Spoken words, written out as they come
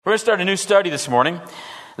We're going to start a new study this morning.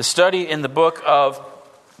 The study in the book of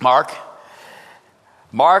Mark.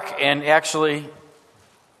 Mark, and actually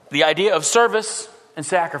the idea of service and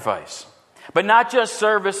sacrifice. But not just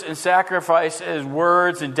service and sacrifice as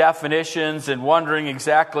words and definitions and wondering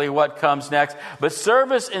exactly what comes next, but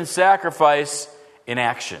service and sacrifice in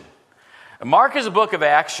action. Mark is a book of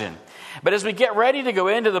action. But as we get ready to go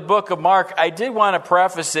into the book of Mark, I did want to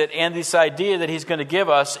preface it and this idea that he's going to give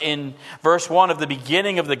us in verse 1 of the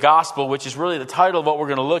beginning of the gospel, which is really the title of what we're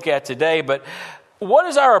going to look at today. But what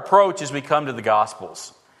is our approach as we come to the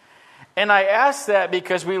Gospels? And I ask that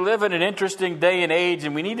because we live in an interesting day and age,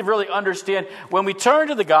 and we need to really understand when we turn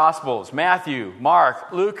to the Gospels, Matthew,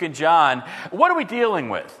 Mark, Luke, and John, what are we dealing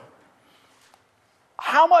with?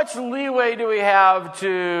 How much leeway do we have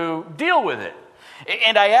to deal with it?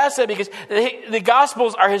 And I ask that because the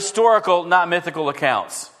Gospels are historical, not mythical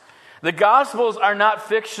accounts. The Gospels are not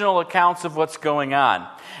fictional accounts of what's going on.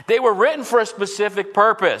 They were written for a specific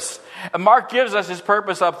purpose. And Mark gives us his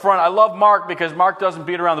purpose up front. I love Mark because Mark doesn't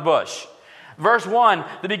beat around the bush. Verse 1,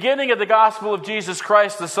 the beginning of the gospel of Jesus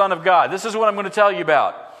Christ, the Son of God. This is what I'm going to tell you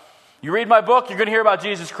about. You read my book, you're going to hear about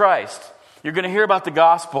Jesus Christ. You're going to hear about the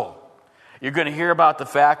gospel. You're going to hear about the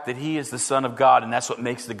fact that he is the Son of God, and that's what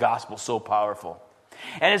makes the gospel so powerful.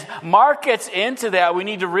 And as Mark gets into that, we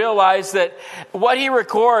need to realize that what he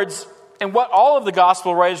records and what all of the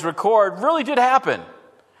gospel writers record really did happen.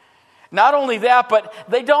 Not only that, but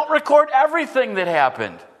they don't record everything that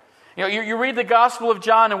happened. You know, you read the Gospel of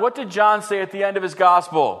John, and what did John say at the end of his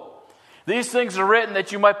gospel? These things are written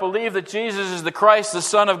that you might believe that Jesus is the Christ, the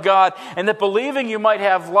Son of God, and that believing you might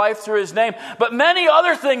have life through his name. But many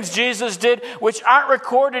other things Jesus did which aren't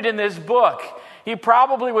recorded in this book. He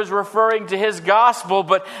probably was referring to his gospel,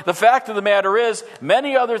 but the fact of the matter is,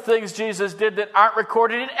 many other things Jesus did that aren't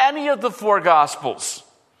recorded in any of the four gospels.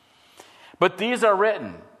 But these are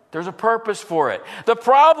written. There's a purpose for it. The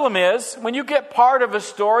problem is, when you get part of a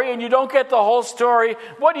story and you don't get the whole story,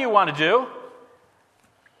 what do you want to do?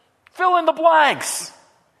 Fill in the blanks.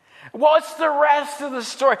 What's the rest of the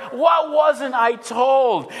story? What wasn't I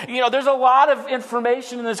told? You know, there's a lot of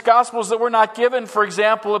information in this Gospels that we're not given, for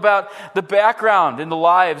example, about the background and the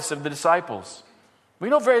lives of the disciples. We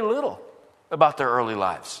know very little about their early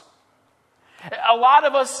lives. A lot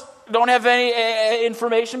of us don't have any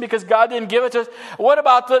information because God didn't give it to us. What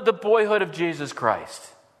about the boyhood of Jesus Christ?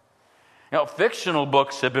 You know, fictional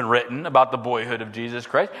books have been written about the boyhood of Jesus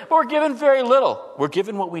Christ, but we're given very little. We're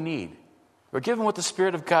given what we need. We're given what the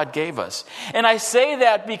Spirit of God gave us. And I say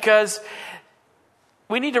that because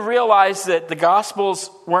we need to realize that the Gospels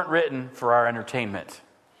weren't written for our entertainment.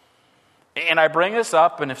 And I bring this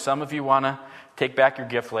up, and if some of you want to take back your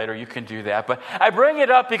gift later, you can do that. But I bring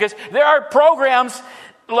it up because there are programs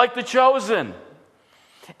like The Chosen.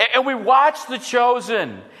 And we watch The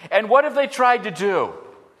Chosen. And what have they tried to do?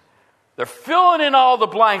 They're filling in all the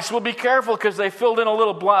blanks. Well, be careful because they filled in a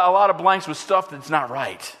lot of blanks with stuff that's not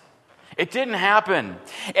right. It didn't happen.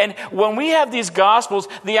 And when we have these Gospels,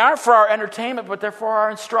 they aren't for our entertainment, but they're for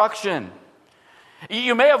our instruction.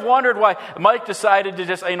 You may have wondered why Mike decided to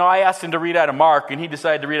just, I asked him to read out of Mark, and he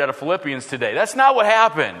decided to read out of Philippians today. That's not what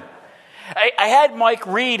happened. I had Mike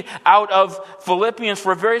read out of Philippians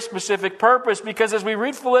for a very specific purpose, because as we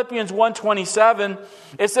read Philippians 1:27,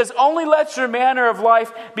 it says, "Only let your manner of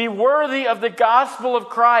life be worthy of the gospel of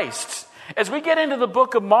Christ." As we get into the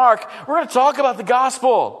book of Mark, we're going to talk about the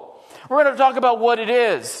gospel. We're going to talk about what it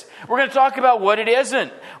is. We're going to talk about what it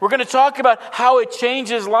isn't. We're going to talk about how it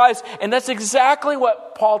changes lives. And that's exactly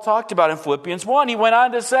what Paul talked about in Philippians 1. He went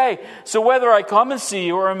on to say, "So whether I come and see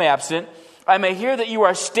you or am absent, I may hear that you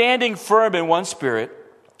are standing firm in one spirit,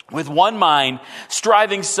 with one mind,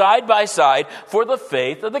 striving side by side for the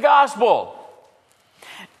faith of the gospel."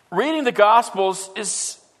 Reading the Gospels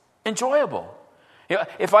is enjoyable. You know,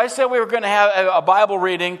 if I said we were going to have a Bible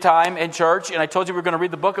reading time in church, and I told you we were going to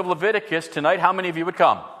read the book of Leviticus tonight, how many of you would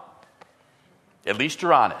come? At least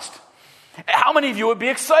you're honest. How many of you would be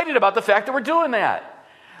excited about the fact that we're doing that?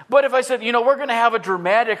 But if I said, we're going to have a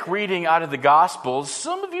dramatic reading out of the Gospels,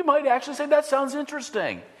 some of you might actually say, that sounds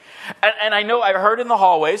interesting. And I know I've heard in the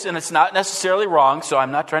hallways, and it's not necessarily wrong, so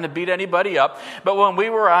I'm not trying to beat anybody up, but when we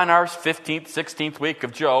were on our 15th, 16th week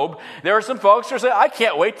of Job, there were some folks who said, "I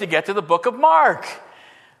can't wait to get to the book of Mark."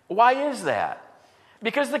 Why is that?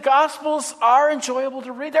 Because the Gospels are enjoyable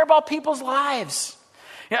to read. They're about people's lives.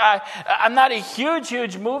 I'm not a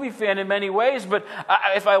huge movie fan in many ways, but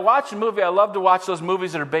if I watch a movie, I love to watch those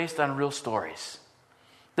movies that are based on real stories.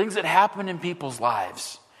 Things that happen in people's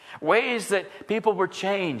lives. Ways that people were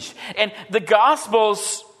changed. And the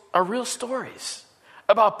Gospels are real stories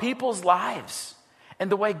about people's lives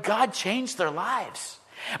and the way God changed their lives.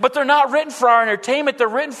 But they're not written for our entertainment, they're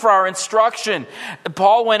written for our instruction.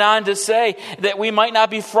 Paul went on to say that we might not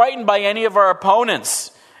be frightened by any of our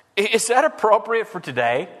opponents. Is that appropriate for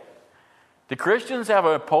today? Do Christians have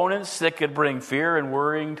opponents that could bring fear and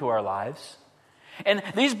worrying to our lives? And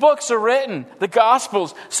these books are written, the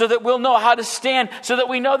Gospels, so that we'll know how to stand, so that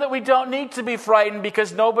we know that we don't need to be frightened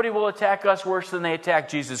because nobody will attack us worse than they attack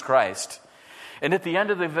Jesus Christ. And at the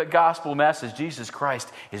end of the gospel message, Jesus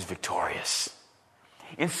Christ is victorious,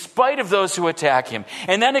 in spite of those who attack him.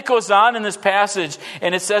 And then it goes on in this passage,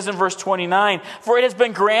 and it says in verse 29, "For it has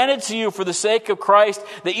been granted to you for the sake of Christ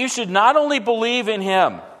that you should not only believe in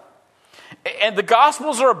him." And the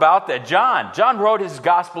Gospels are about that. John wrote his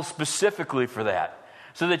Gospel specifically for that,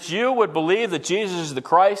 so that you would believe that Jesus is the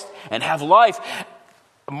Christ and have life.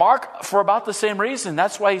 Mark, for about the same reason.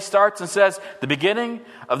 That's why he starts and says, the beginning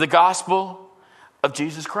of the Gospel of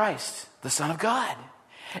Jesus Christ, the Son of God.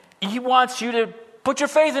 He wants you to put your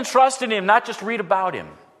faith and trust in him, not just read about him.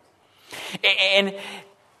 And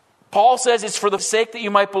Paul says it's for the sake that you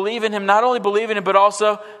might believe in him, not only believe in him, but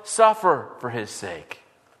also suffer for his sake.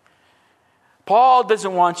 Paul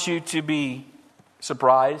doesn't want you to be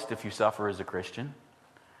surprised if you suffer as a Christian.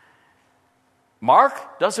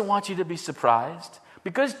 Mark doesn't want you to be surprised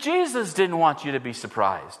because Jesus didn't want you to be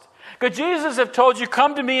surprised. Because Jesus have told you,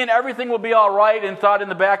 come to me and everything will be all right, and thought in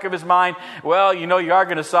the back of his mind, well, you know you are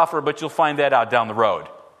going to suffer, but you'll find that out down the road.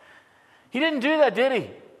 He didn't do that, did he?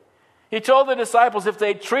 He told the disciples, if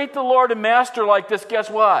they treat the Lord and Master like this, guess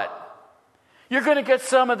what? You're going to get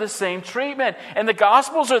some of the same treatment. And the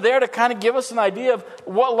Gospels are there to kind of give us an idea of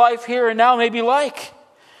what life here and now may be like.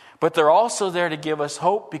 But they're also there to give us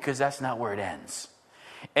hope, because that's not where it ends.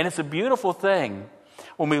 And it's a beautiful thing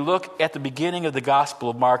when we look at the beginning of the Gospel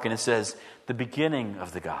of Mark and it says, the beginning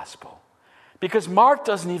of the Gospel. Because Mark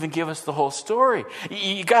doesn't even give us the whole story.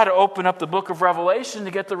 You got to open up the book of Revelation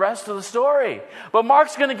to get the rest of the story. But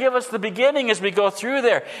Mark's going to give us the beginning as we go through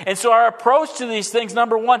there. And so our approach to these things,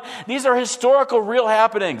 number one, these are historical, real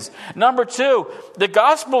happenings. Number two, the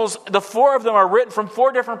Gospels, the four of them are written from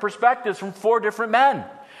four different perspectives, from four different men.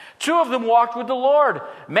 Two of them walked with the Lord.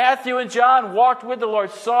 Matthew and John walked with the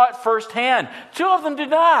Lord, saw it firsthand. Two of them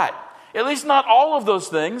did not. At least not all of those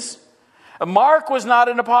things. Mark was not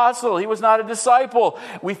an apostle. He was not a disciple.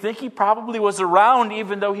 We think he probably was around,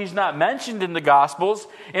 even though he's not mentioned in the Gospels.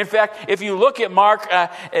 In fact, if you look at Mark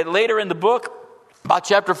later in the book, about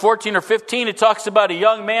chapter 14 or 15, it talks about a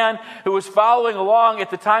young man who was following along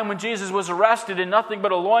at the time when Jesus was arrested in nothing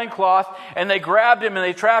but a loincloth, and they grabbed him and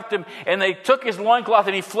they trapped him, and they took his loincloth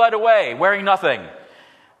and he fled away wearing nothing.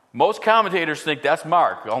 Most commentators think that's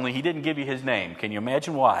Mark, only he didn't give you his name. Can you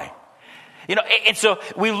imagine why? You know, and so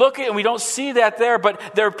we look at it and we don't see that there, but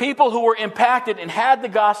there are people who were impacted and had the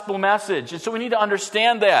gospel message. And so we need to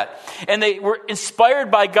understand that. And they were inspired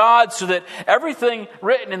by God so that everything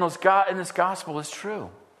written in this gospel is true.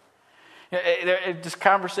 This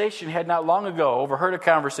conversation I had not long ago, overheard a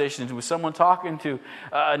conversation with someone talking to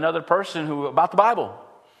another person about the Bible.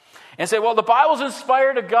 And say, well, the Bible's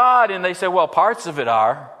inspired of God. And they say, well, parts of it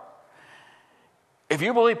are. If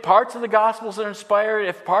you believe parts of the Gospels are inspired,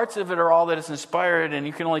 if parts of it are all that is inspired and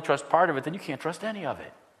you can only trust part of it, then you can't trust any of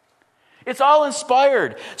it. It's all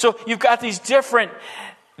inspired. So you've got these different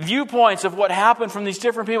viewpoints of what happened from these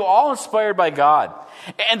different people, all inspired by God.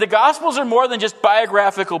 And the Gospels are more than just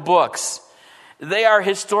biographical books. They are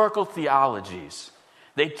historical theologies.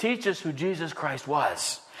 They teach us who Jesus Christ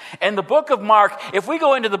was. And the book of Mark, if we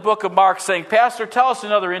go into the book of Mark saying, Pastor, tell us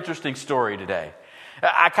another interesting story today.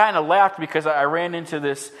 I kind of laughed because I ran into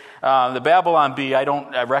this, the Babylon Bee. I don't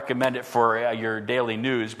recommend it for your daily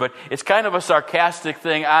news, but it's kind of a sarcastic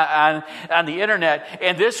thing on the internet.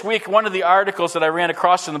 And this week, one of the articles that I ran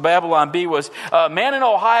across in the Babylon Bee was, a man in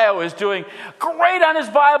Ohio is doing great on his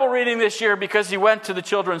Bible reading this year because he went to the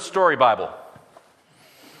Children's Story Bible.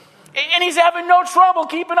 And he's having no trouble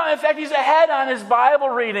keeping on. In fact, he's ahead on his Bible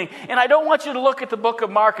reading. And I don't want you to look at the book of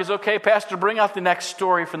Mark as, okay, Pastor, bring out the next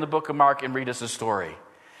story from the book of Mark and read us a story.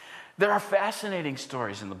 There are fascinating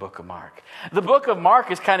stories in the book of Mark. The book of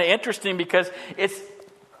Mark is kind of interesting because it's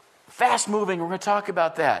fast-moving. We're going to talk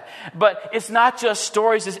about that. But it's not just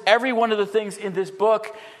stories. It's every one of the things in this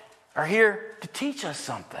book are here to teach us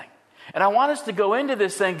something. And I want us to go into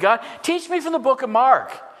this saying, God, teach me from the book of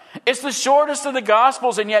Mark. It's the shortest of the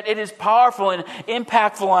Gospels, and yet it is powerful and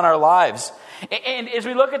impactful on our lives. And as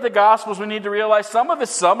we look at the Gospels, we need to realize some of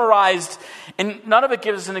it's summarized, and none of it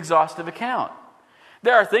gives us an exhaustive account.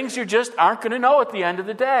 There are things you just aren't going to know at the end of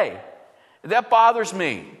the day. That bothers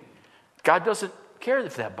me. God doesn't care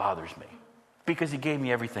if that bothers me, because He gave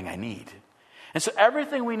me everything I need. And so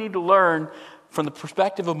everything we need to learn from the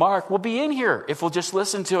perspective of Mark will be in here if we'll just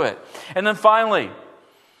listen to it. And then finally,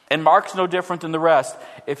 and Mark's no different than the rest,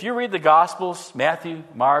 if you read the Gospels, Matthew,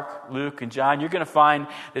 Mark, Luke, and John, you're going to find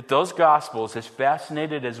that those Gospels, as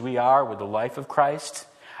fascinated as we are with the life of Christ,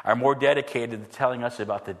 are more dedicated to telling us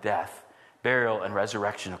about the death, burial, and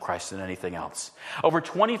resurrection of Christ than anything else. Over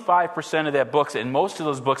 25% of that books, and most of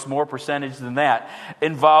those books, more percentage than that,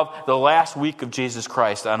 involve the last week of Jesus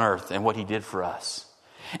Christ on earth and what he did for us.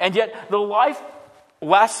 And yet, the life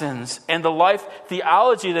lessons and the life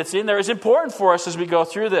theology that's in there is important for us as we go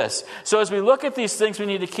through this. So as we look at these things, we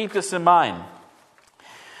need to keep this in mind.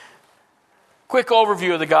 Quick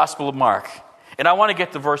overview of the Gospel of Mark. And I want to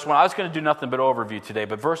get to verse 1. I was going to do nothing but overview today,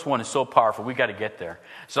 but verse 1 is so powerful, we got to get there.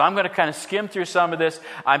 So I'm going to kind of skim through some of this.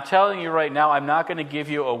 I'm telling you right now, I'm not going to give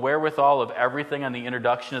you a wherewithal of everything on the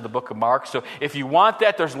introduction of the book of Mark. So if you want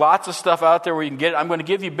that, there's lots of stuff out there where you can get it. I'm going to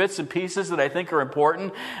give you bits and pieces that I think are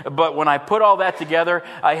important. But when I put all that together,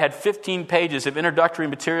 I had 15 pages of introductory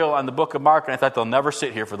material on the book of Mark, and I thought they'll never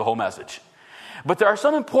sit here for the whole message. But there are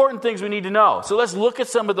some important things we need to know. So let's look at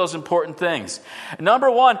some of those important things. Number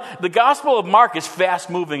one, the Gospel of Mark is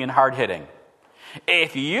fast-moving and hard-hitting.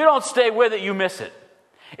 If you don't stay with it, you miss it.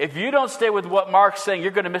 If you don't stay with what Mark's saying, you're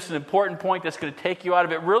going to miss an important point that's going to take you out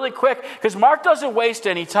of it really quick, because Mark doesn't waste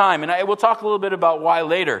any time. And we'll talk a little bit about why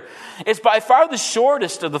later. It's by far the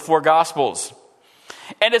shortest of the four Gospels.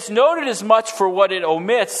 And it's noted as much for what it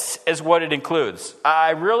omits as what it includes.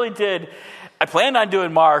 I planned on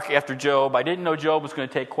doing Mark after Job. I didn't know Job was going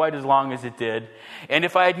to take quite as long as it did. And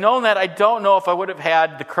if I had known that, I don't know if I would have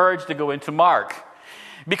had the courage to go into Mark.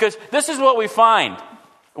 Because this is what we find.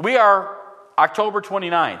 We are October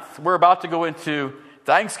 29th. We're about to go into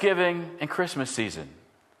Thanksgiving and Christmas season.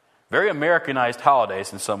 Very Americanized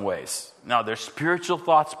holidays in some ways. Now, there's spiritual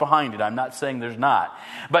thoughts behind it. I'm not saying there's not.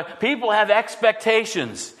 But people have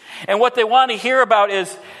expectations. And what they want to hear about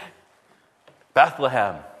is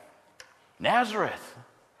Bethlehem, Nazareth,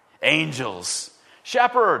 angels,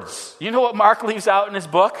 shepherds. You know what Mark leaves out in his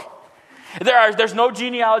book? There's no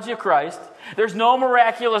genealogy of Christ. There's no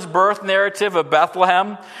miraculous birth narrative of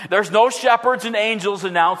Bethlehem. There's no shepherds and angels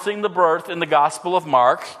announcing the birth in the Gospel of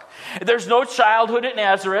Mark. There's no childhood at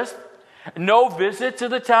Nazareth. No visit to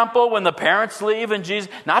the temple when the parents leave and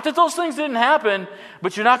Jesus. Not that those things didn't happen,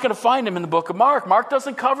 but you're not going to find them in the book of Mark. Mark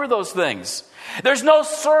doesn't cover those things. There's no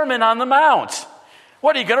Sermon on the Mount.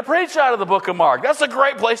 What are you going to preach out of the book of Mark? That's a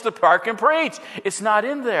great place to park and preach. It's not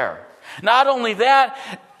in there. Not only that,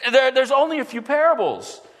 there's only a few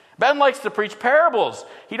parables. Ben likes to preach parables.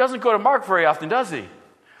 He doesn't go to Mark very often, does he?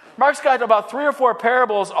 Mark's got about 3 or 4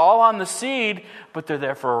 parables all on the seed, but they're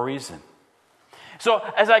there for a reason. So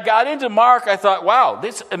as I got into Mark, I thought, wow,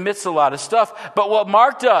 this omits a lot of stuff. But what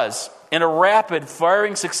Mark does in a rapid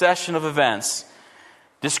firing succession of events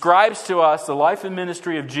describes to us the life and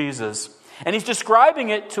ministry of Jesus. And he's describing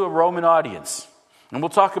it to a Roman audience. And we'll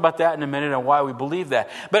talk about that in a minute and why we believe that.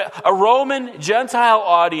 But a Roman Gentile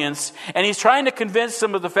audience, and he's trying to convince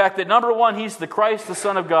them of the fact that, number one, he's the Christ, the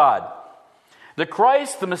Son of God. The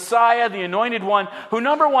Christ, the Messiah, the Anointed One, who,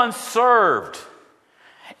 number one, served.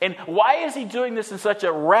 And why is he doing this in such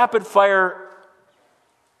a rapid-fire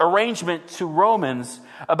arrangement to Romans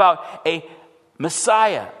about a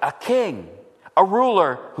Messiah, a king, a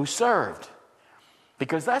ruler who served?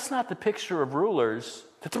 Because that's not the picture of rulers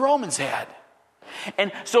that the Romans had.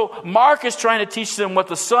 And so Mark is trying to teach them what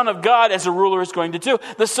the Son of God as a ruler is going to do.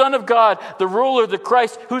 The Son of God, the ruler, the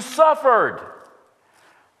Christ, who suffered.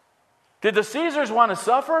 Did the Caesars want to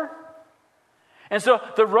suffer? And so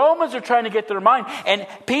the Romans are trying to get their mind. And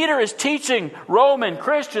Peter is teaching Roman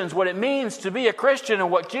Christians what it means to be a Christian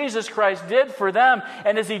and what Jesus Christ did for them.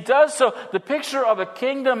 And as he does so, the picture of a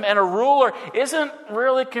kingdom and a ruler isn't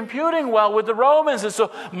really computing well with the Romans. And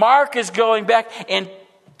so Mark is going back and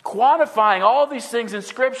quantifying all these things in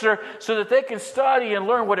Scripture so that they can study and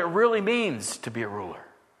learn what it really means to be a ruler.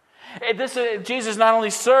 And Jesus not only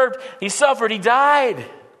served, he suffered, he died.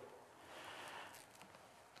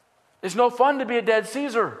 It's no fun to be a dead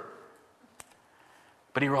Caesar.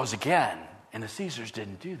 But he rose again, and the Caesars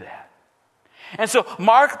didn't do that. And so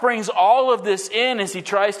Mark brings all of this in as he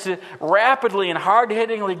tries to rapidly and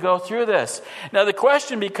hard-hittingly go through this. Now the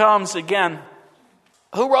question becomes, again,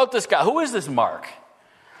 who wrote this guy? Who is this Mark?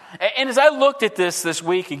 And as I looked at this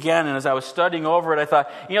week again, and as I was studying over it, I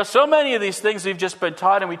thought, so many of these things we've just been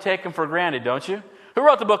taught and we take them for granted, don't you? Who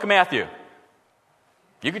wrote the book of Matthew?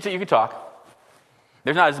 You can talk.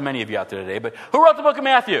 There's not as many of you out there today, but who wrote the book of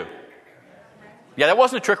Matthew? Yeah, that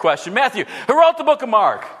wasn't a trick question. Matthew. Who wrote the book of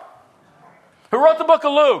Mark? Who wrote the book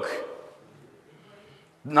of Luke?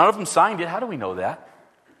 None of them signed it. How do we know that?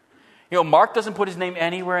 Mark doesn't put his name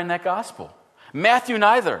anywhere in that gospel. Matthew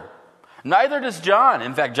neither. Neither does John.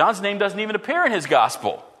 In fact, John's name doesn't even appear in his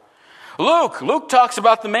gospel. Luke talks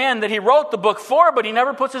about the man that he wrote the book for, but he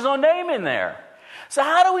never puts his own name in there. So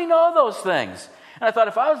how do we know those things? And I thought,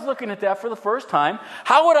 if I was looking at that for the first time,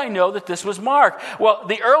 how would I know that this was Mark? Well,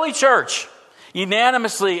 the early church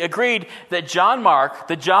unanimously agreed that John Mark,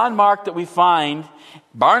 the John Mark that we find,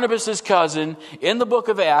 Barnabas' cousin, in the book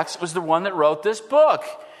of Acts, was the one that wrote this book.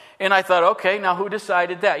 And I thought, okay, now who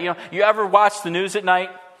decided that? You ever watch the news at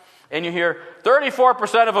night and you hear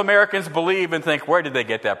 34% of Americans believe and think, where did they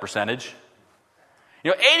get that percentage?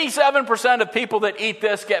 87% of people that eat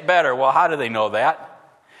this get better. Well, how do they know that?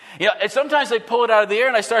 And sometimes they pull it out of the air,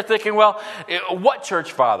 and I start thinking, well, what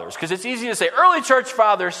church fathers? Because it's easy to say, early church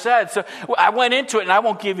fathers said. So I went into it, and I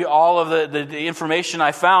won't give you all of the information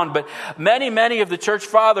I found, but many of the church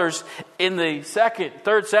fathers in the 2nd,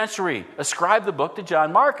 3rd century ascribed the book to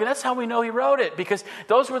John Mark, and that's how we know he wrote it, because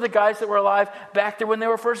those were the guys that were alive back there when they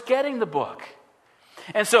were first getting the book.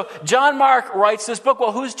 And so John Mark writes this book.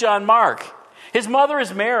 Well, who's John Mark? His mother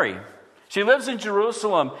is Mary. She lives in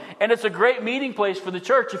Jerusalem, and it's a great meeting place for the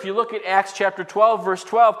church. If you look at Acts chapter 12, verse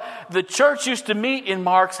 12, the church used to meet in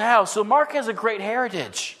Mark's house. So Mark has a great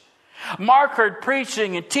heritage. Mark heard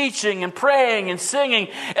preaching and teaching and praying and singing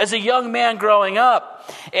as a young man growing up.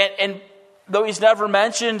 And though he's never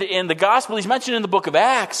mentioned in the gospel, he's mentioned in the book of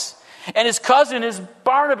Acts. And his cousin is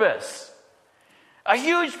Barnabas, a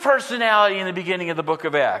huge personality in the beginning of the book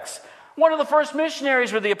of Acts. One of the first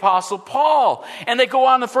missionaries was the Apostle Paul. And they go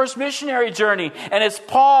on the first missionary journey. And it's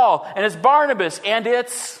Paul, and it's Barnabas, and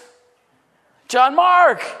it's John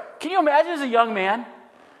Mark. Can you imagine as a young man?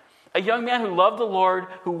 A young man who loved the Lord,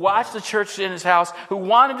 who watched the church in his house, who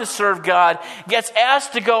wanted to serve God, gets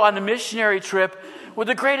asked to go on the missionary trip with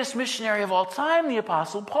the greatest missionary of all time, the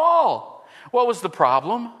Apostle Paul. What was the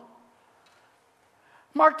problem?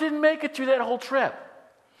 Mark didn't make it through that whole trip.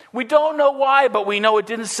 We don't know why, but we know it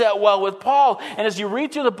didn't set well with Paul. And as you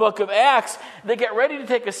read through the book of Acts, they get ready to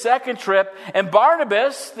take a second trip. And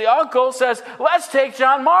Barnabas, the uncle, says, let's take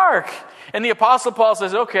John Mark. And the Apostle Paul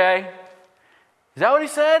says, okay. Is that what he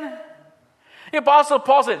said? The Apostle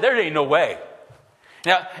Paul said, there ain't no way.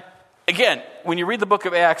 Now, again, when you read the book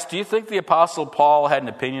of Acts, do you think the Apostle Paul had an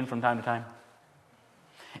opinion from time to time?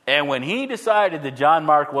 And when he decided that John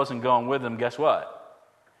Mark wasn't going with him, guess what?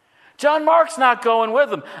 John Mark's not going with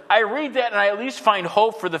them. I read that and I at least find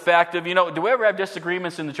hope for the fact of, do we ever have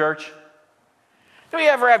disagreements in the church? Do we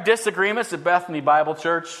ever have disagreements at Bethany Bible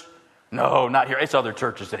Church? No, not here. It's other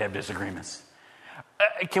churches that have disagreements.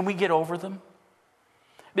 Can we get over them?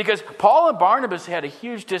 Because Paul and Barnabas had a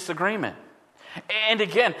huge disagreement. And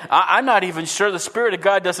again, I'm not even sure. The Spirit of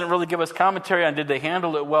God doesn't really give us commentary on did they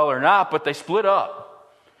handle it well or not, but they split up.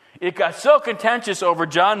 It got so contentious over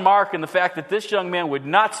John Mark and the fact that this young man would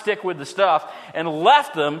not stick with the stuff and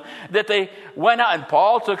left them that they went out, and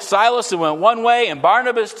Paul took Silas and went one way, and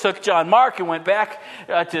Barnabas took John Mark and went back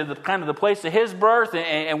to the place of his birth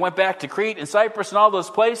and went back to Crete and Cyprus and all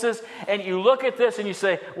those places. And you look at this and you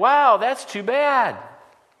say, wow, that's too bad.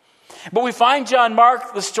 But we find John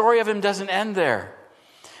Mark, the story of him doesn't end there.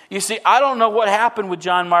 You see, I don't know what happened with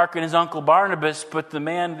John Mark and his uncle Barnabas, but the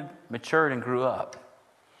man matured and grew up.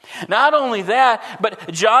 Not only that,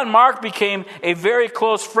 but John Mark became a very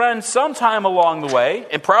close friend sometime along the way,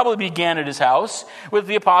 and probably began at his house, with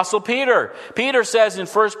the Apostle Peter. Peter says in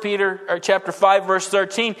 1 Peter chapter 5, verse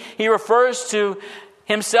 13, he refers to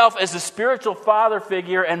himself as the spiritual father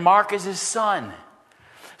figure and Mark as his son.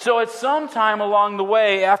 So at some time along the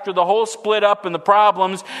way, after the whole split up and the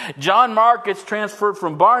problems, John Mark gets transferred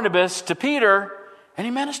from Barnabas to Peter, and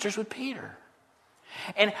he ministers with Peter.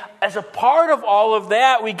 And as a part of all of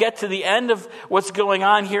that, we get to the end of what's going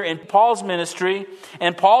on here in Paul's ministry,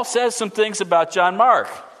 and Paul says some things about John Mark.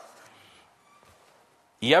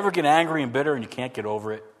 You ever get angry and bitter and you can't get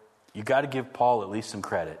over it? You got to give Paul at least some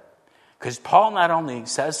credit. Because Paul not only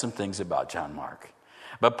says some things about John Mark,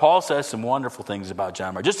 but Paul says some wonderful things about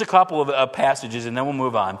John Mark. Just a couple of passages and then we'll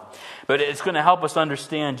move on. But it's going to help us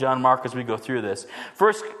understand John Mark as we go through this.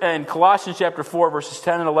 First, in Colossians chapter 4, verses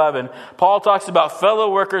 10 and 11, Paul talks about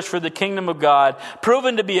fellow workers for the kingdom of God,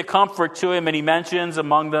 proven to be a comfort to him, and he mentions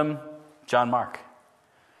among them John Mark.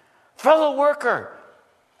 Fellow worker.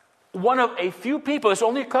 One of a few people, there's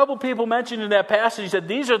only a couple people mentioned in that passage. He said,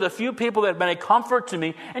 these are the few people that have been a comfort to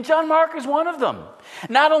me. And John Mark is one of them.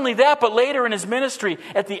 Not only that, but later in his ministry,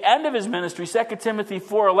 at the end of his ministry, 2 Timothy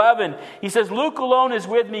 4:11, he says, Luke alone is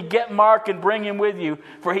with me. Get Mark and bring him with you,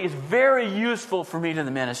 for he is very useful for me to the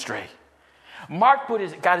ministry. Mark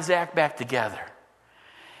got his act back together.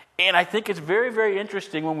 And I think it's very, very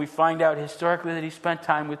interesting when we find out historically that he spent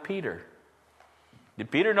time with Peter. Did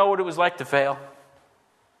Peter know what it was like to fail?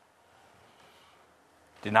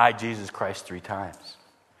 Denied Jesus Christ 3 times.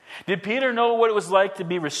 Did Peter know what it was like to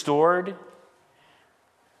be restored?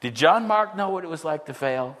 Did John Mark know what it was like to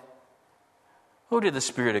fail? Who did the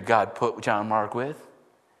Spirit of God put John Mark with?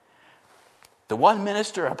 The one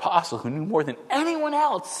minister, apostle, who knew more than anyone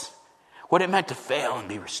else what it meant to fail and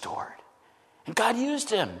be restored. And God used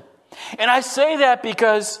him. And I say that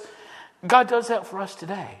because God does that for us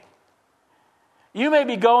today. You may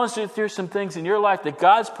be going through some things in your life that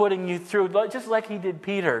God's putting you through, just like he did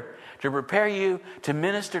Peter, to prepare you to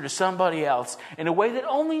minister to somebody else in a way that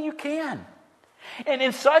only you can. And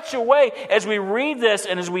in such a way, as we read this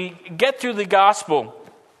and as we get through the Gospel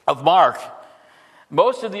of Mark,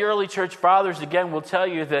 most of the early church fathers, again, will tell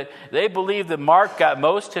you that they believe that Mark got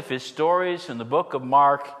most of his stories from the book of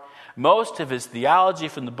Mark, most of his theology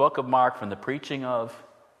from the book of Mark, from the preaching of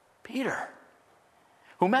Peter,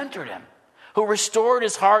 who mentored him, who restored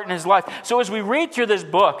his heart and his life. So as we read through this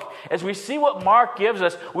book, as we see what Mark gives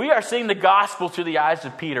us, we are seeing the gospel through the eyes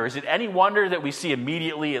of Peter. Is it any wonder that we see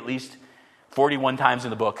immediately at least 41 times in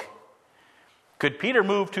the book? Could Peter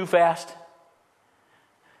move too fast?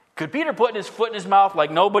 Could Peter put his foot in his mouth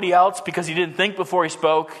like nobody else because he didn't think before he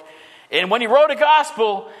spoke? And when he wrote a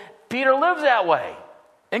gospel, Peter lived that way.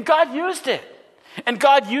 And God used it. And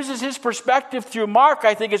God uses his perspective through Mark,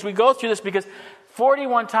 I think, as we go through this, because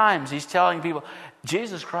 41 times he's telling people,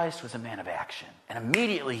 Jesus Christ was a man of action. And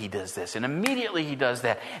immediately he does this, and immediately he does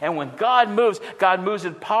that. And when God moves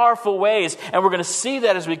in powerful ways. And we're going to see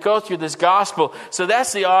that as we go through this gospel. So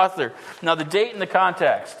that's the author. Now the date and the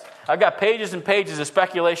context. I've got pages and pages of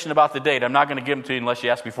speculation about the date. I'm not going to give them to you unless you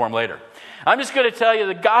ask me for them later. I'm just going to tell you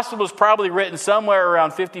the gospel was probably written somewhere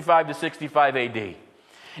around 55 to 65 AD.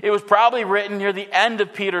 It was probably written near the end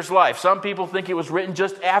of Peter's life. Some people think it was written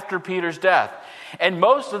just after Peter's death. And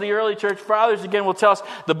most of the early church fathers, again, will tell us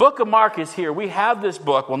the book of Mark is here. We have this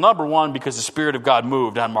book. Well, number one, because the Spirit of God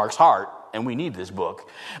moved on Mark's heart, and we need this book.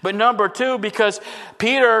 But number two, because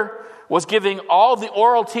Peter was giving all the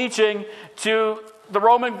oral teaching to the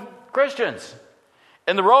Roman Christians.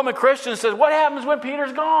 And the Roman Christians said, what happens when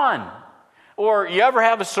Peter's gone? Or you ever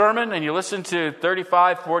have a sermon and you listen to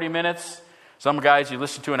 35, 40 minutes? Some guys you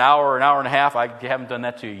listen to an hour and a half. I haven't done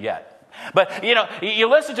that to you yet. But, you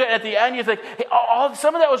listen to it at the end, you think, hey,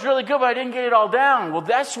 some of that was really good, but I didn't get it all down. Well,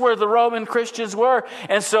 that's where the Roman Christians were.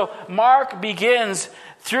 And so Mark begins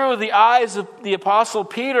through the eyes of the Apostle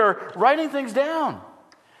Peter writing things down.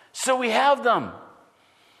 So we have them.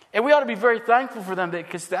 And we ought to be very thankful for them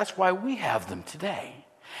because that's why we have them today.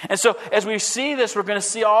 And so as we see this, we're going to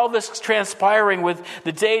see all this transpiring with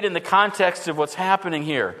the date and the context of what's happening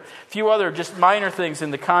here. A few other just minor things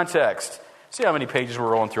in the context. See how many pages we're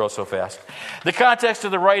rolling through so fast. The context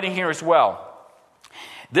of the writing here as well.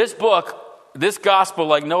 This book, this gospel,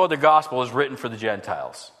 like no other gospel, is written for the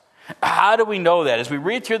Gentiles. How do we know that? As we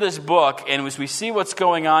read through this book and as we see what's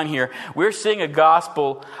going on here, we're seeing a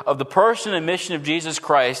gospel of the person and mission of Jesus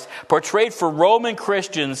Christ portrayed for Roman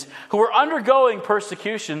Christians who were undergoing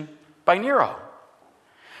persecution by Nero.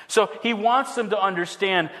 So he wants them to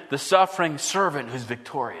understand the suffering servant who's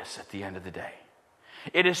victorious at the end of the day.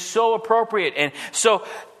 It is so appropriate and so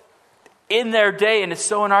in their day, and it's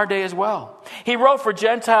so in our day as well. He wrote for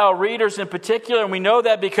Gentile readers in particular, and we know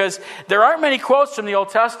that because there aren't many quotes from the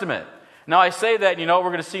Old Testament. Now I say that, we're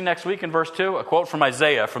going to see next week in verse 2, a quote from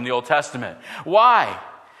Isaiah from the Old Testament. Why?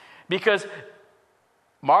 Because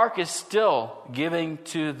Mark is still giving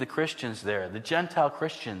to the Christians there, the Gentile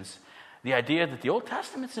Christians, the idea that the Old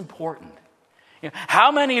Testament's important.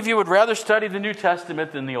 How many of you would rather study the New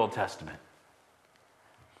Testament than the Old Testament?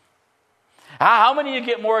 How many of you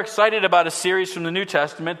get more excited about a series from the New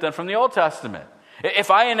Testament than from the Old Testament?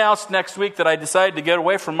 If I announced next week that I decided to get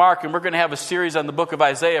away from Mark and we're going to have a series on the book of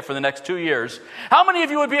Isaiah for the next 2 years, how many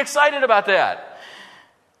of you would be excited about that?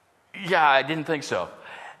 Yeah, I didn't think so.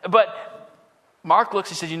 But Mark looks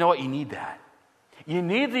and says, you know what? You need that. You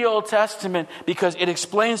need the Old Testament because it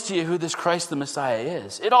explains to you who this Christ the Messiah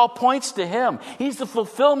is. It all points to him. He's the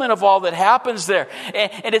fulfillment of all that happens there.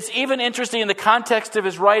 And it's even interesting in the context of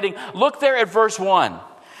his writing. Look there at verse 1.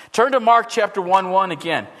 Turn to Mark chapter 1:1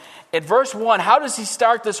 again. At verse 1, how does he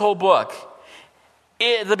start this whole book?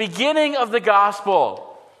 The beginning of the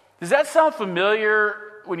gospel. Does that sound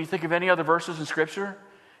familiar when you think of any other verses in Scripture?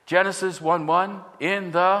 Genesis 1:1,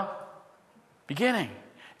 in the beginning.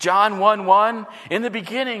 John 1:1, in the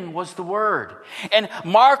beginning was the Word. And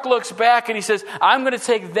Mark looks back and he says, I'm going to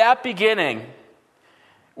take that beginning,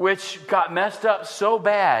 which got messed up so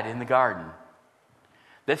bad in the garden,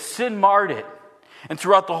 that sin marred it. And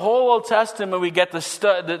throughout the whole Old Testament, we get the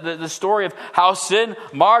story of how sin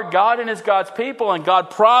marred God and God's people, and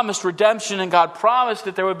God promised redemption, and God promised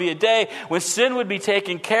that there would be a day when sin would be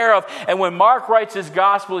taken care of. And when Mark writes his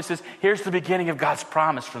gospel, he says, here's the beginning of God's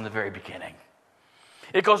promise from the very beginning.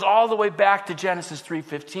 It goes all the way back to Genesis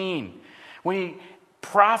 3:15, when he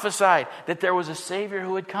prophesied that there was a Savior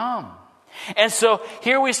who would come. And so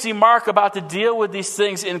here we see Mark about to deal with these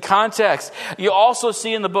things in context. You also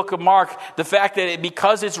see in the book of Mark the fact that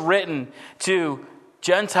because it's written to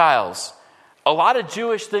Gentiles, a lot of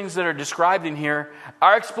Jewish things that are described in here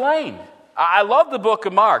are explained. I love the book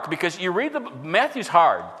of Mark because you read Matthew's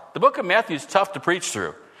hard. The book of Matthew is tough to preach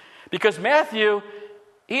through. Because Matthew,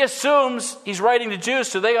 he assumes he's writing to Jews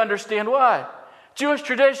so they understand what? Jewish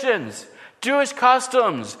traditions, Jewish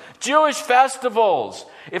customs, Jewish festivals.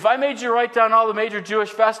 If I made you write down all the major Jewish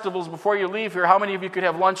festivals before you leave here, how many of you could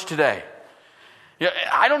have lunch today? Yeah,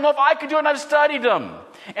 I don't know if I could do it, and I've studied them.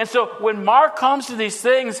 And so when Mark comes to these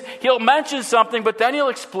things, he'll mention something, but then he'll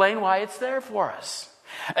explain why it's there for us.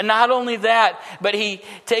 And not only that, but he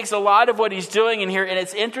takes a lot of what he's doing in here, and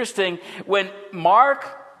it's interesting, when Mark,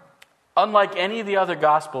 unlike any of the other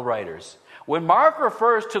gospel writers, when Mark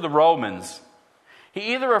refers to the Romans,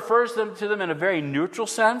 he either refers to them in a very neutral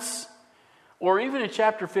sense, or even in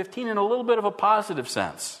chapter 15 in a little bit of a positive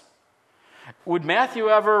sense. Would Matthew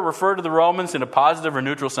ever refer to the Romans in a positive or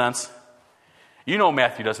neutral sense? You know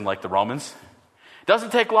Matthew doesn't like the Romans. It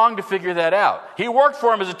doesn't take long to figure that out. He worked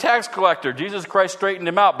for him as a tax collector. Jesus Christ straightened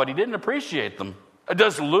him out, but he didn't appreciate them.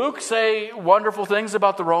 Does Luke say wonderful things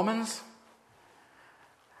about the Romans?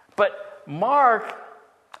 But Mark,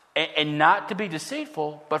 and not to be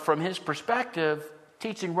deceitful, but from his perspective,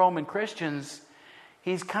 teaching Roman Christians,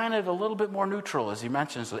 he's kind of a little bit more neutral as he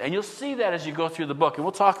mentions it. And you'll see that as you go through the book. And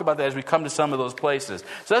we'll talk about that as we come to some of those places.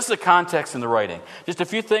 So that's the context in the writing. Just a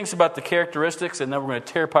few things about the characteristics, and then we're going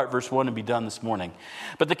to tear apart verse 1 and be done this morning.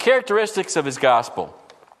 But the characteristics of his gospel.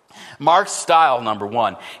 Mark's style, number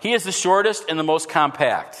one. He is the shortest and the most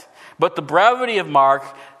compact. But the brevity of Mark,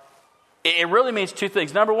 it really means two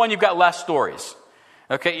things. Number one, you've got less stories.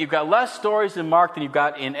 Okay, you've got less stories in Mark than you've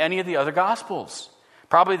got in any of the other Gospels.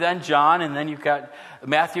 Probably then John, and then you've got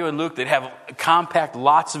Matthew and Luke that have compact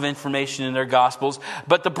lots of information in their Gospels.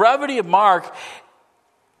 But the brevity of Mark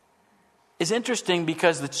is interesting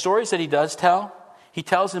because the stories that he does tell, he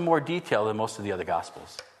tells in more detail than most of the other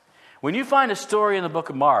Gospels. When you find a story in the book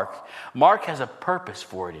of Mark, Mark has a purpose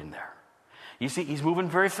for it in there. You see, he's moving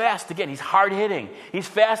very fast. Again, he's hard-hitting. He's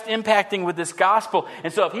fast impacting with this gospel.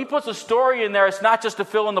 And so if he puts a story in there, it's not just to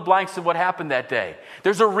fill in the blanks of what happened that day.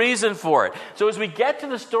 There's a reason for it. So as we get to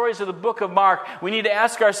the stories of the book of Mark, we need to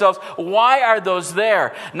ask ourselves, why are those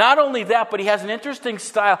there? Not only that, but he has an interesting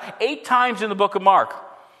style. 8 times in the book of Mark,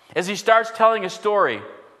 as he starts telling a story,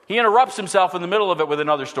 he interrupts himself in the middle of it with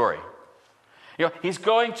another story. You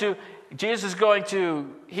know, Jesus is going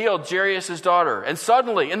to heal Jairus' daughter. And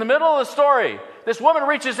suddenly, in the middle of the story, this woman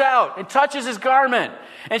reaches out and touches his garment.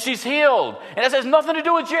 And she's healed. And it has nothing to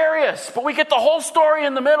do with Jairus. But we get the whole story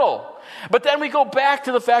in the middle. But then we go back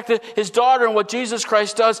to the fact that his daughter and what Jesus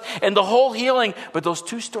Christ does and the whole healing. But those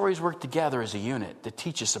two stories work together as a unit to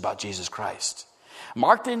teach us about Jesus Christ.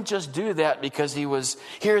 Mark didn't just do that because he was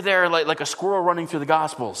here, there, like a squirrel running through the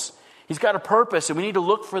Gospels. He's got a purpose, and we need to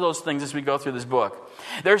look for those things as we go through this book.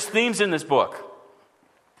 There's themes in this book.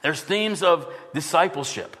 There's themes of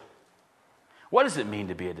discipleship. What does it mean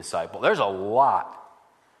to be a disciple? There's a lot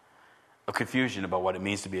of confusion about what it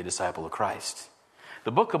means to be a disciple of Christ.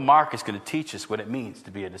 The book of Mark is going to teach us what it means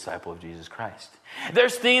to be a disciple of Jesus Christ.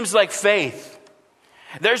 There's themes like faith.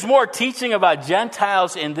 There's more teaching about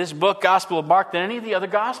Gentiles in this book, Gospel of Mark, than any of the other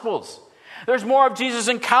Gospels. There's more of Jesus'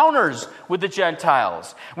 encounters with the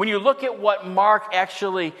Gentiles. When you look at what Mark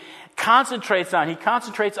actually concentrates on, he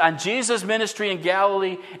concentrates on Jesus' ministry in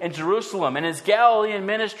Galilee and Jerusalem. And his Galilean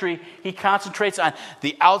ministry, he concentrates on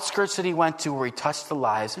the outskirts that he went to where he touched the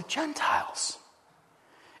lives of Gentiles.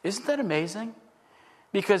 Isn't that amazing?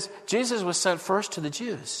 Because Jesus was sent first to the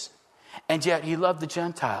Jews, and yet he loved the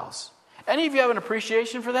Gentiles. Any of you have an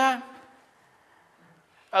appreciation for that?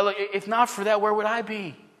 If not for that, where would I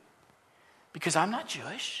be? Because I'm not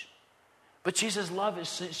Jewish. But Jesus' love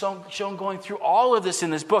is shown going through all of this in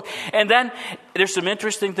this book. And then there's some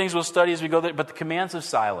interesting things we'll study as we go there, but the commands of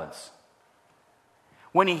silence.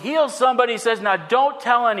 When he heals somebody, he says, now don't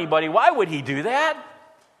tell anybody. Why would he do that?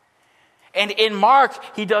 And in Mark,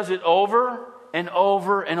 he does it over and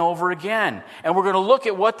over and over again. And we're going to look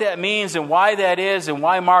at what that means and why that is and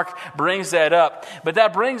why Mark brings that up. But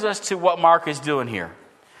that brings us to what Mark is doing here.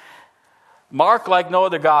 Mark, like no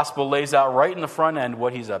other gospel, lays out right in the front end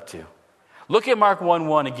what he's up to. Look at Mark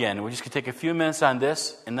 1:1 again. We're just going to take a few minutes on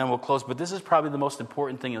this, and then we'll close. But this is probably the most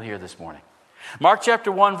important thing you'll hear this morning. Mark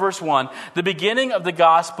chapter 1, verse 1, the beginning of the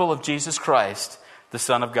gospel of Jesus Christ, the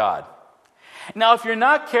Son of God. Now, if you're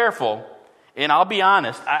not careful, and I'll be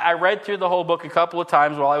honest, I read through the whole book a couple of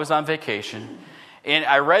times while I was on vacation, and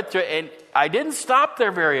I read through, and I didn't stop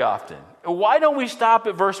there very often. Why don't we stop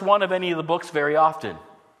at verse 1 of any of the books very often?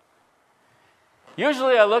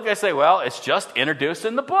 Usually I look and I say, well, it's just introduced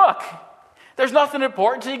in the book. There's nothing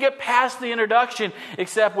important until you get past the introduction,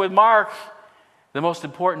 except with Mark, the most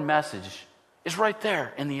important message is right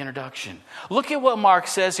there in the introduction. Look at what Mark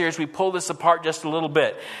says here as we pull this apart just a little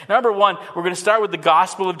bit. Number one, we're going to start with the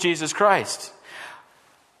gospel of Jesus Christ.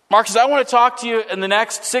 Mark says, I want to talk to you in the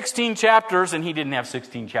next 16 chapters, and he didn't have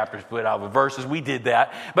 16 chapters split out with verses. We did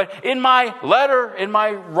that. But in my letter, in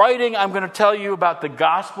my writing, I'm going to tell you about the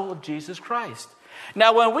gospel of Jesus Christ.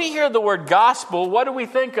 Now, when we hear the word gospel, what do we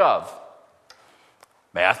think of?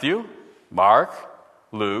 Matthew, Mark,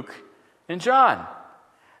 Luke, and John.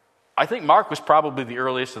 I think Mark was probably the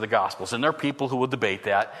earliest of the Gospels, and there are people who will debate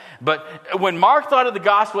that. But when Mark thought of the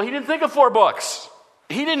Gospel, he didn't think of 4 books.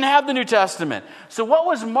 He didn't have the New Testament. So what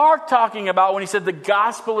was Mark talking about when he said the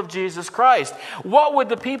Gospel of Jesus Christ? What would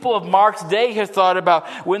the people of Mark's day have thought about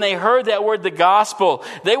when they heard that word, the Gospel?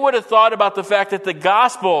 They would have thought about the fact that the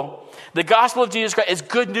Gospel of Jesus Christ is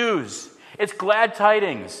good news. It's glad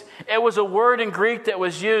tidings. It was a word in Greek that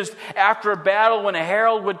was used after a battle when a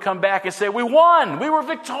herald would come back and say, we won, we were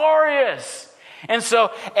victorious. And so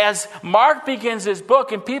as Mark begins his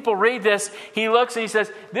book and people read this, he looks and he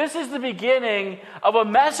says, this is the beginning of a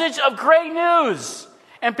message of great news.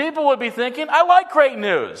 And people would be thinking, I like great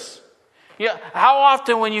news. Yeah, how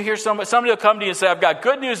often when you hear somebody will come to you and say, I've got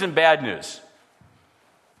good news and bad news.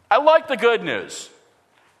 I like the good news.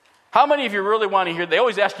 How many of you really want to hear? They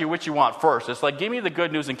always ask you what you want first. It's like, give me the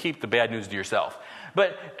good news and keep the bad news to yourself.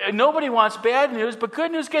 But nobody wants bad news, but good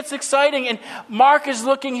news gets exciting. And Mark is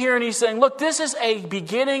looking here and he's saying, look, this is a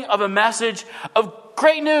beginning of a message of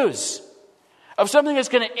great news, of something that's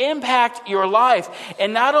going to impact your life.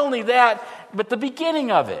 And not only that, but the beginning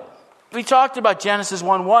of it. We talked about Genesis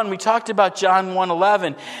 1:1. We talked about John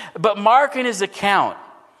 1:11. But Mark in his account,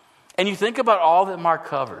 and you think about all that Mark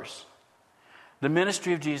covers, the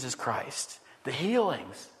ministry of Jesus Christ, the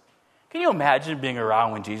healings. Can you imagine being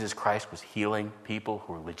around when Jesus Christ was healing people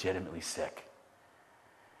who were legitimately sick?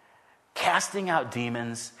 Casting out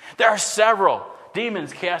demons. There are several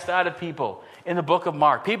demons cast out of people in the book of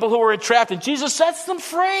Mark. People who were entrapped, and Jesus sets them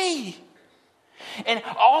free. And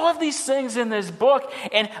all of these things in this book,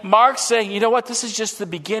 and Mark's saying, you know what, this is just the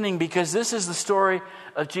beginning, because this is the story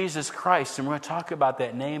of Jesus Christ, and we're going to talk about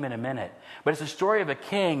that name in a minute. But it's a story of a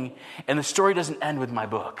king, and the story doesn't end with my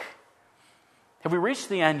book. Have we reached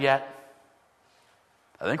the end yet?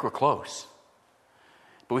 I think we're close.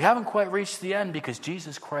 But we haven't quite reached the end, because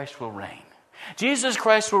Jesus Christ will reign. Jesus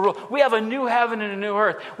Christ will rule. We have a new heaven and a new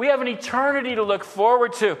earth. We have an eternity to look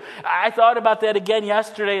forward to. I thought about that again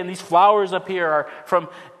yesterday, and these flowers up here are from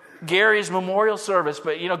Gary's memorial service.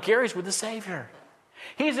 But, Gary's with the Savior.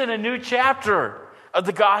 He's in a new chapter of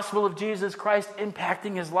the gospel of Jesus Christ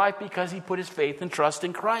impacting his life because he put his faith and trust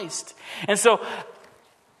in Christ. And so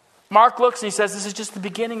Mark looks and he says, this is just the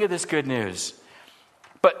beginning of this good news.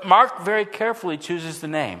 But Mark very carefully chooses the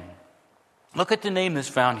name. Look at the name that's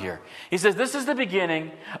found here. He says, this is the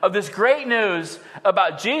beginning of this great news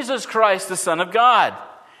about Jesus Christ, the Son of God.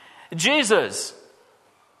 Jesus,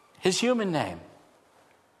 his human name.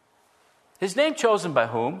 His name chosen by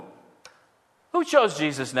whom? Who chose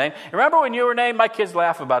Jesus' name? Remember when you were named? My kids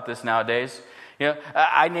laugh about this nowadays.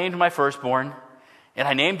 I named my firstborn, and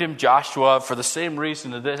I named him Joshua for the same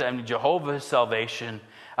reason of this. Jehovah's salvation.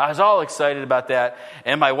 I was all excited about that.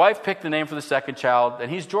 And my wife picked the name for the second child, and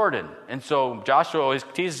he's Jordan. And so Joshua always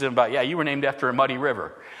teases him about, you were named after a muddy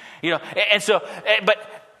river. But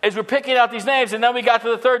as we're picking out these names, and then we got to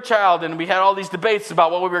the third child, and we had all these debates about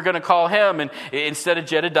what we were going to call him. And instead of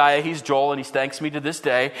Jedediah, he's Joel, and he thanks me to this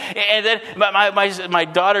day. And then my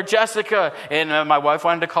daughter Jessica, and my wife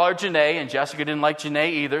wanted to call her Janae, and Jessica didn't like Janae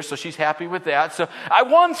either, so she's happy with that. So I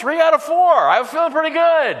won 3 out of 4. I was feeling pretty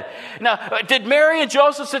good. Now, did Mary and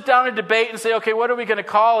Joseph sit down and debate and say, okay, what are we going to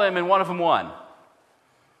call him? And one of them won.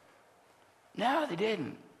 No, they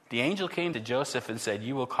didn't. The angel came to Joseph and said,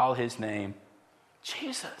 you will call his name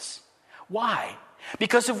Jesus. Why?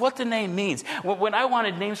 Because of what the name means. When I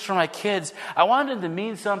wanted names for my kids, I wanted them to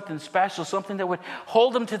mean something special, something that would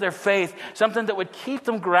hold them to their faith, something that would keep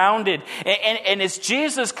them grounded. And as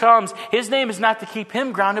Jesus comes, his name is not to keep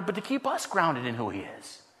him grounded, but to keep us grounded in who he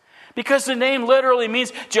is. Because the name literally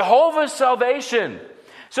means Jehovah's salvation.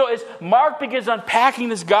 So as Mark begins unpacking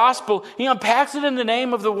this gospel, he unpacks it in the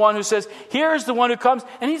name of the one who says, here's the one who comes,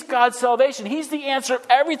 and he's God's salvation. He's the answer of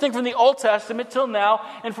everything from the Old Testament till now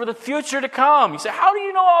and for the future to come. You say, how do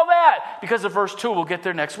you know all that? Because of verse 2, we'll get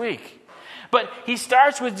there next week. But he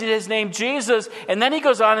starts with his name Jesus, and then he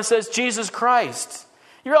goes on and says, Jesus Christ.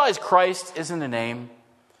 You realize Christ isn't a name.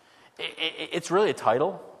 It's really a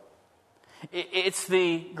title. It's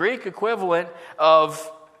the Greek equivalent of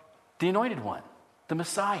the Anointed One, the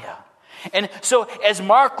Messiah. And so as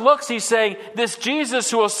Mark looks, he's saying this Jesus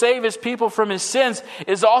who will save his people from his sins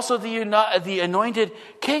is also the anointed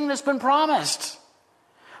king that's been promised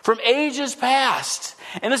from ages past.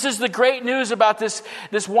 And this is the great news about this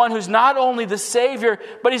one who's not only the Savior,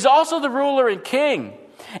 but he's also the ruler and king.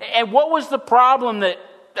 And what was the problem that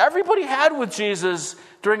everybody had with Jesus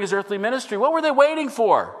during his earthly ministry? What were they waiting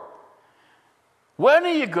for? When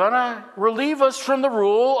are you going to relieve us from the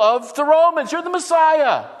rule of the Romans? You're the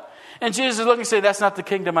Messiah. And Jesus is looking and saying, that's not the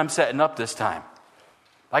kingdom I'm setting up this time.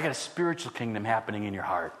 I got a spiritual kingdom happening in your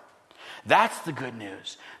heart. That's the good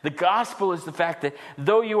news. The gospel is the fact that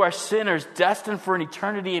though you are sinners destined for an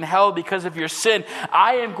eternity in hell because of your sin,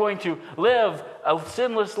 I am going to live a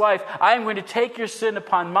sinless life. I am going to take your sin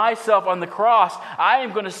upon myself on the cross. I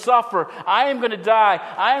am going to suffer. I am going to die.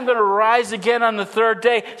 I am going to rise again on the third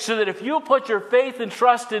day so that if you put your faith and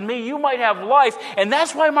trust in me, you might have life. And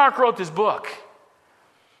that's why Mark wrote this book.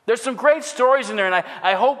 There's some great stories in there, and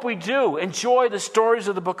I hope we do enjoy the stories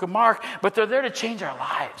of the book of Mark, but they're there to change our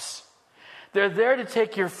lives. They're there to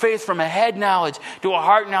take your faith from a head knowledge to a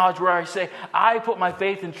heart knowledge where I say, I put my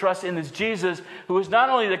faith and trust in this Jesus who is not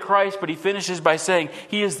only the Christ, but he finishes by saying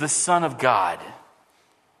he is the Son of God.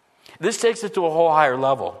 This takes it to a whole higher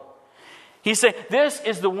level. He's saying, this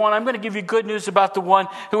is the one, I'm going to give you good news about the one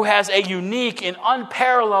who has a unique and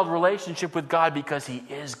unparalleled relationship with God because he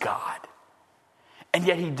is God. And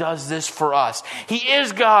yet he does this for us. He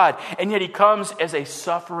is God, and yet he comes as a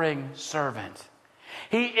suffering servant.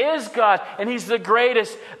 He is God, and he's the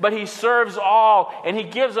greatest, but he serves all. And he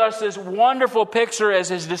gives us this wonderful picture as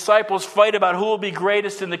his disciples fight about who will be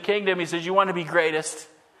greatest in the kingdom. He says, you want to be greatest?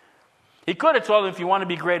 He could have told them, if you want to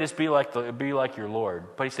be greatest, be like your Lord.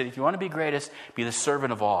 But he said, if you want to be greatest, be the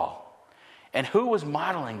servant of all. And who was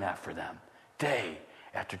modeling that for them? Day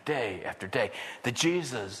after day after day. The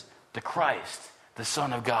Jesus, the Christ, the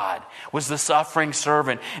Son of God, was the suffering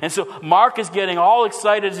servant. And so Mark is getting all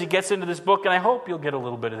excited as he gets into this book, and I hope you'll get a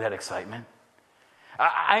little bit of that excitement.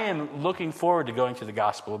 I am looking forward to going to the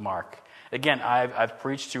Gospel of Mark. Again, I've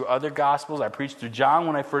preached through other Gospels. I preached through John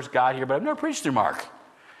when I first got here, but I've never preached through Mark.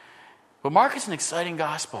 But Mark is an exciting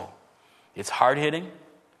Gospel. It's hard-hitting.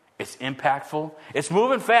 It's impactful. It's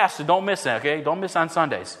moving fast, so don't miss it, okay? Don't miss on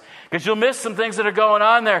Sundays. Because you'll miss some things that are going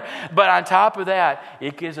on there. But on top of that,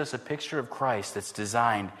 it gives us a picture of Christ that's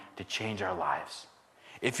designed to change our lives.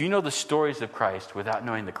 If you know the stories of Christ without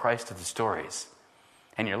knowing the Christ of the stories,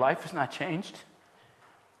 and your life is not changed,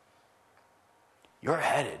 you're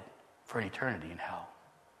headed for an eternity in hell.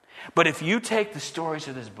 But if you take the stories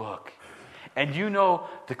of this book, and you know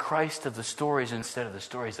the Christ of the stories instead of the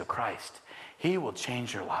stories of Christ, he will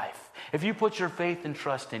change your life. If you put your faith and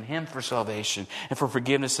trust in him for salvation and for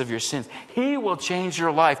forgiveness of your sins, he will change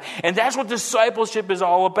your life. And that's what discipleship is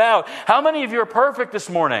all about. How many of you are perfect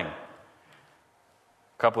this morning?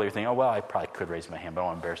 A couple of you are thinking, oh, well, I probably could raise my hand, but I don't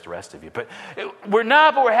want to embarrass the rest of you. But we're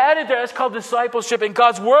not, but we're headed there. It's called discipleship. And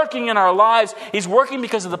God's working in our lives. He's working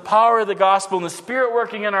because of the power of the gospel and the Spirit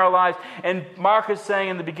working in our lives. And Mark is saying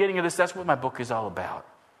in the beginning of this, that's what my book is all about.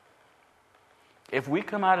 If we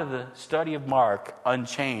come out of the study of Mark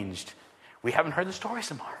unchanged, we haven't heard the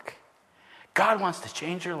stories of Mark. God wants to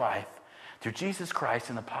change your life through Jesus Christ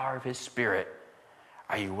and the power of his Spirit.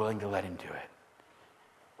 Are you willing to let him do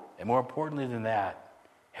it? And more importantly than that,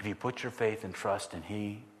 have you put your faith and trust in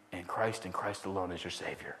he and Christ alone as your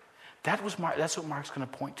Savior? That's what Mark's going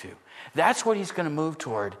to point to. That's what he's going to move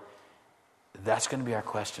toward. That's going to be our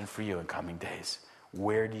question for you in coming days.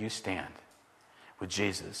 Where do you stand with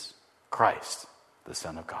Jesus Christ, the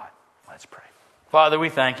Son of God? Let's pray. Father, we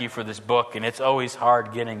thank you for this book, and it's always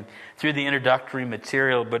hard getting through the introductory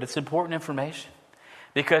material, but it's important information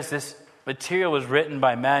because this material was written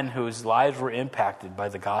by men whose lives were impacted by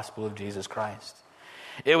the gospel of Jesus Christ.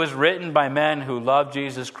 It was written by men who loved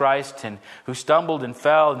Jesus Christ and who stumbled and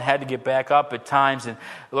fell and had to get back up at times. And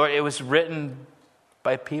Lord, it was written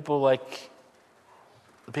by people like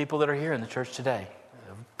the people that are here in the church today,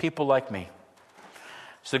 people like me.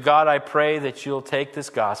 So God, I pray that you'll take this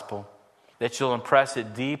gospel, that you'll impress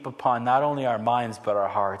it deep upon not only our minds but our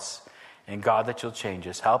hearts. And God, that you'll change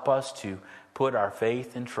us. Help us to put our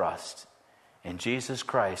faith and trust in Jesus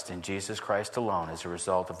Christ and Jesus Christ alone as a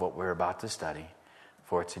result of what we're about to study.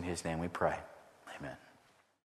 For it's in his name we pray.